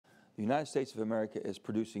The United States of America is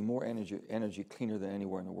producing more energy cleaner than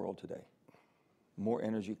anywhere in the world today. More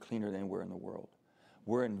energy cleaner than anywhere in the world.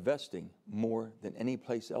 We're investing more than any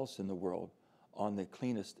place else in the world on the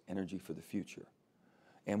cleanest energy for the future.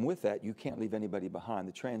 And with that, you can't leave anybody behind.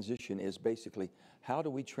 The transition is basically, how do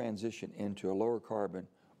we transition into a lower carbon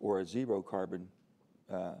or a zero carbon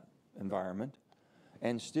environment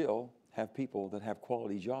and still have people that have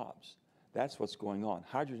quality jobs? That's what's going on.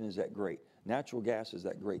 Hydrogen is that great. Natural gas is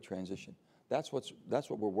that great transition. That's what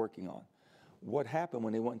we're working on. What happened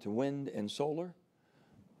when they went to wind and solar,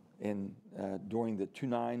 and during the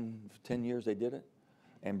 10 years they did it,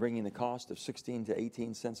 and bringing the cost of 16 to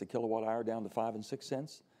 18 cents a kilowatt hour down to 5 and 6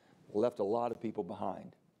 cents, left a lot of people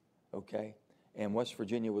behind, okay? And West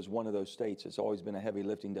Virginia was one of those states. It's always been a heavy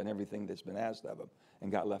lifting, done everything that's been asked of them,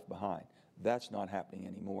 and got left behind. That's not happening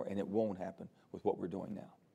anymore, and it won't happen with what we're doing now.